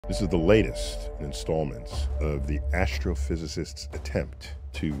This is the latest in installments of the astrophysicist's attempt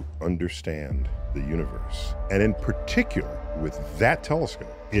to understand the universe. And in particular, with that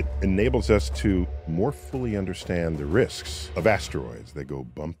telescope, it enables us to more fully understand the risks of asteroids that go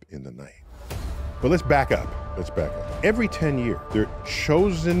bump in the night. But let's back up. Every 10 years, there are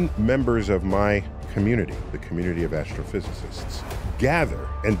chosen members of my community, the community of astrophysicists, gather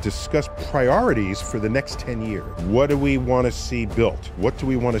and discuss priorities for the next 10 years. What do we want to see built? What do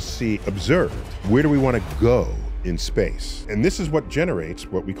we want to see observed? Where do we want to go in space? And this is what generates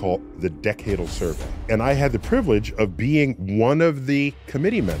what we call the decadal survey. And I had the privilege of being one of the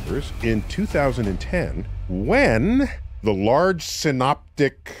committee members in 2010 when the Large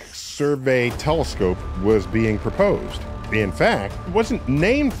Synoptic Survey Telescope was being proposed. In fact, it wasn't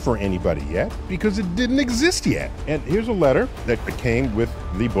named for anybody yet because it didn't exist yet. And here's a letter that came with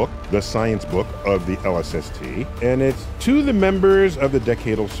the book, the science book of the LSST, and it's to the members of the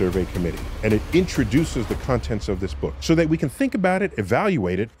Decadal Survey Committee. And it introduces the contents of this book so that we can think about it,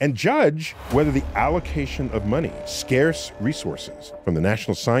 evaluate it, and judge whether the allocation of money, scarce resources from the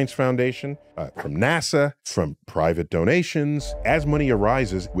National Science Foundation, from NASA, from private donations, as money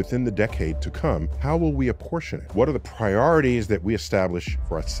arises within the decade to come, how will we apportion it? What are the priorities that we establish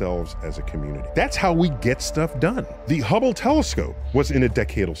for ourselves as a community? That's how we get stuff done. The Hubble telescope was in a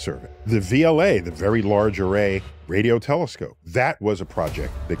decadal survey. The VLA, the Very Large Array Radio Telescope, that was a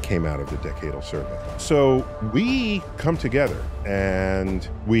project that came out of the decadal survey. So we come together and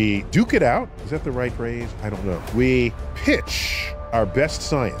we duke it out. Is that the right phrase? I don't know. We pitch our best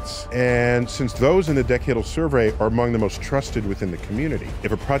science. And since those in the decadal survey are among the most trusted within the community,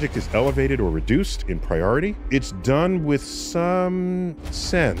 if a project is elevated or reduced in priority, it's done with some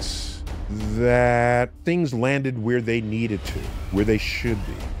sense that things landed where they needed to, where they should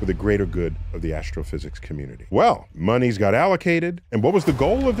be, for the greater good of the astrophysics community. Well, monies got allocated, and what was the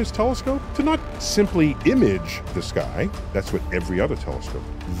goal of this telescope? To not simply image the sky, that's what every other telescope.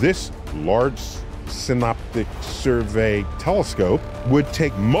 This Large Synoptic Survey Telescope would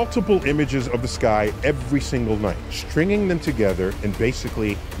take multiple images of the sky every single night, stringing them together and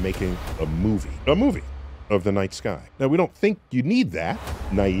basically making a movie of the night sky. Now, we don't think you need that,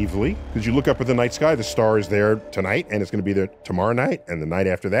 naively, because you look up at the night sky, the star is there tonight, and it's going to be there tomorrow night, and the night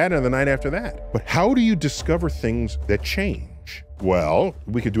after that, and the night after that. But how do you discover things that change? Well,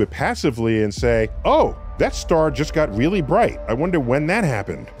 we could do it passively and say, oh, that star just got really bright. I wonder when that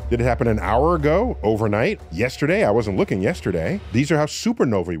happened. Did it happen an hour ago, overnight, yesterday? I wasn't looking yesterday. These are how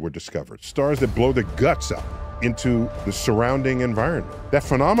supernovae were discovered, stars that blow their guts up into the surrounding environment. That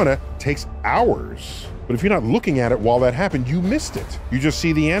phenomena takes hours. But if you're not looking at it while that happened, you missed it. You just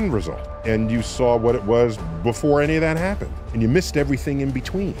see the end result, and you saw what it was before any of that happened, and you missed everything in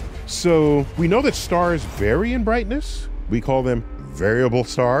between. So we know that stars vary in brightness. We call them variable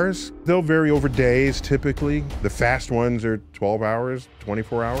stars. They'll vary over days, typically. The fast ones are 12 hours,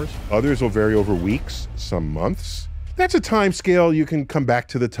 24 hours. Others will vary over weeks, some months. That's a time scale you can come back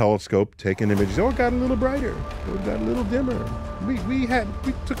to the telescope, take an image, oh, it got a little brighter, oh, it got a little dimmer.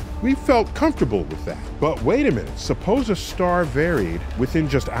 We felt comfortable with that. But wait a minute, suppose a star varied within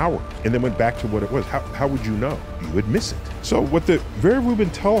just hours and then went back to what it was. How would you know? You would miss it. So what the Vera Rubin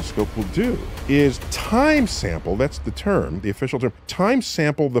telescope will do is time sample, that's the term, the official term, time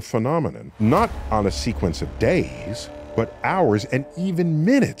sample the phenomenon, not on a sequence of days, but hours and even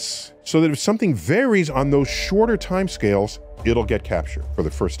minutes, so that if something varies on those shorter time scales, it'll get captured for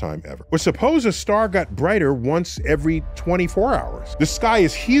the first time ever. Or suppose a star got brighter once every 24 hours. The sky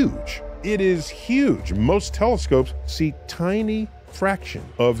is huge. It is huge. Most telescopes see tiny fraction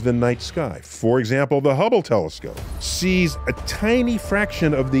of the night sky. For example, the Hubble telescope sees a tiny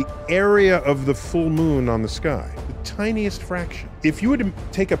fraction of the area of the full moon on the sky, the tiniest fraction. If you were to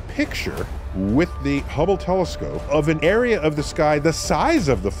take a picture with the Hubble telescope of an area of the sky the size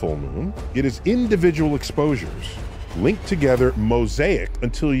of the full moon, it is individual exposures linked together, mosaic,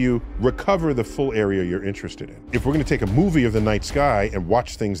 until you recover the full area you're interested in. If we're going to take a movie of the night sky and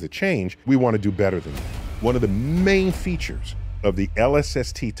watch things that change, we want to do better than that. One of the main features of the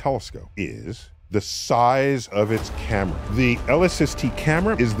LSST telescope is the size of its camera. The LSST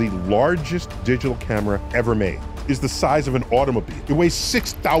camera is the largest digital camera ever made. It's the size of an automobile. It weighs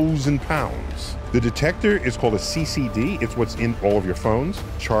 6,000 pounds. The detector is called a CCD. It's what's in all of your phones,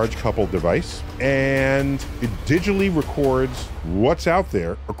 charge-coupled device, and it digitally records what's out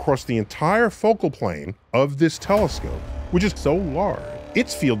there across the entire focal plane of this telescope, which is so large.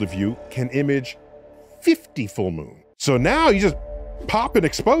 Its field of view can image 50 full moons. So now you just pop an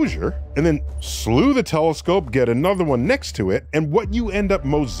exposure and then slew the telescope, get another one next to it, and what you end up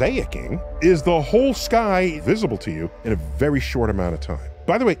mosaicing is the whole sky visible to you in a very short amount of time.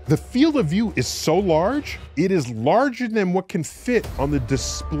 By the way, the field of view is so large, it is larger than what can fit on the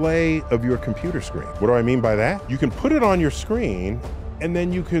display of your computer screen. What do I mean by that? You can put it on your screen and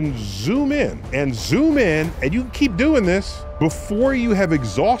then you can zoom in, and you can keep doing this before you have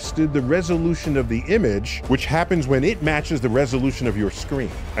exhausted the resolution of the image, which happens when it matches the resolution of your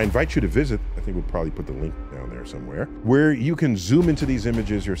screen. I invite you to visit, I think we'll probably put the link down there somewhere, where you can zoom into these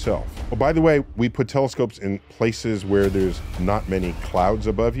images yourself. Oh, by the way, we put telescopes in places where there's not many clouds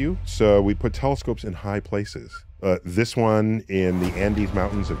above you, so we put telescopes in high places. This one in the Andes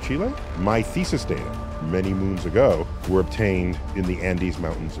Mountains of Chile. My thesis data many moons ago were obtained in the Andes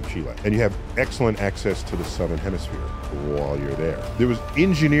Mountains of Chile. And you have excellent access to the Southern Hemisphere while you're there. There was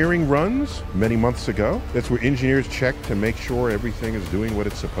engineering runs many months ago. That's where engineers check to make sure everything is doing what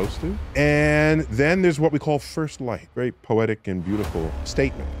it's supposed to. And then there's what we call first light, very poetic and beautiful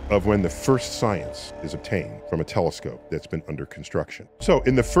statement of when the first science is obtained from a telescope that's been under construction. So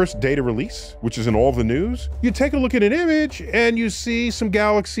in the first data release, which is in all the news, you take a look at an image and you see some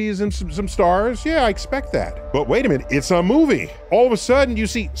galaxies and some stars. Yeah, I expect that. But wait a minute, it's a movie. All of a sudden you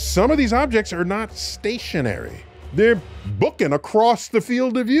see some of these objects are not stationary. They're booking across the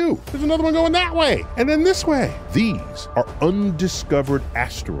field of view. There's another one going that way and then this way. These are undiscovered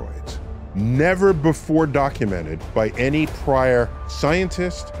asteroids, never before documented by any prior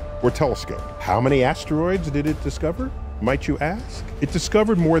scientist or telescope. How many asteroids did it discover, might you ask? It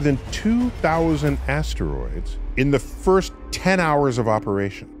discovered more than 2,000 asteroids in the first 10 hours of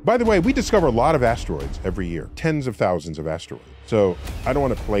operation. By the way, we discover a lot of asteroids every year, tens of thousands of asteroids. So I don't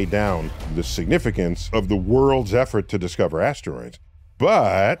want to play down the significance of the world's effort to discover asteroids.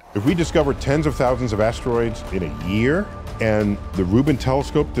 But if we discover tens of thousands of asteroids in a year, and the Rubin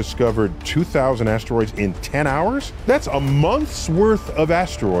telescope discovered 2,000 asteroids in 10 hours, that's a month's worth of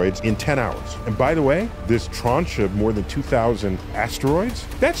asteroids in 10 hours. And by the way, this tranche of more than 2,000 asteroids,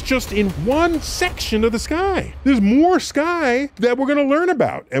 that's just in one section of the sky. There's more sky that we're gonna learn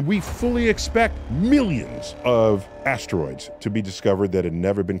about, and we fully expect millions of asteroids to be discovered that had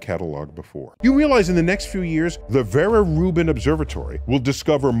never been cataloged before. You realize in the next few years, the Vera Rubin Observatory will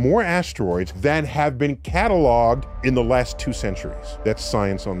discover more asteroids than have been cataloged in the last 2 centuries. That's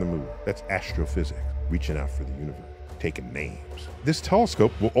science on the move. That's astrophysics, reaching out for the universe, taking names. This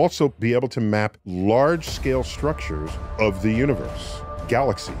telescope will also be able to map large-scale structures of the universe,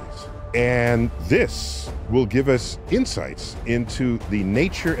 galaxies. And this will give us insights into the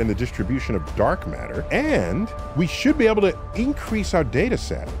nature and the distribution of dark matter. And we should be able to increase our data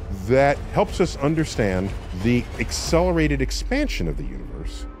set that helps us understand the accelerated expansion of the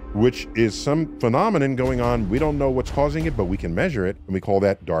universe, which is some phenomenon going on. We don't know what's causing it, but we can measure it, and we call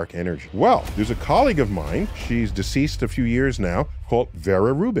that dark energy. Well, there's a colleague of mine, she's deceased a few years now, called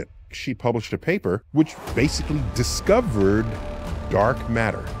Vera Rubin. She published a paper which basically discovered dark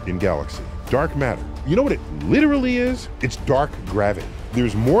matter in galaxies. Dark matter. You know what it literally is? It's dark gravity.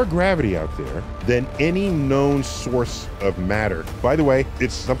 There's more gravity out there than any known source of matter. By the way,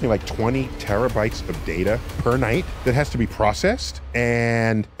 it's something like 20 terabytes of data per night that has to be processed.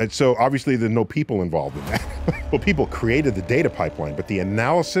 And so obviously there's no people involved in that. Well, people created the data pipeline, but the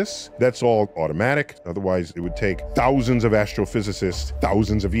analysis, that's all automatic. Otherwise, it would take thousands of astrophysicists,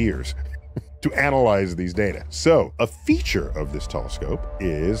 thousands of years to analyze these data. So a feature of this telescope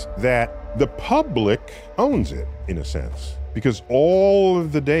is that the public owns it in a sense, because all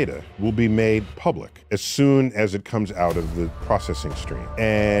of the data will be made public as soon as it comes out of the processing stream.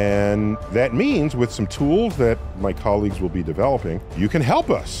 And that means with some tools that my colleagues will be developing, you can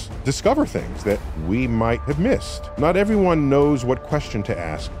help us discover things that we might have missed. Not everyone knows what question to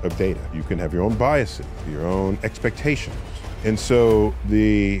ask of data. You can have your own biases, your own expectations. And so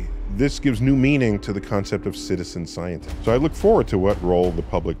this gives new meaning to the concept of citizen scientist. So I look forward to what role the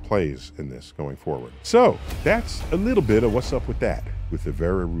public plays in this going forward. So that's a little bit of what's up with that, with the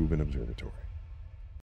Vera Rubin Observatory.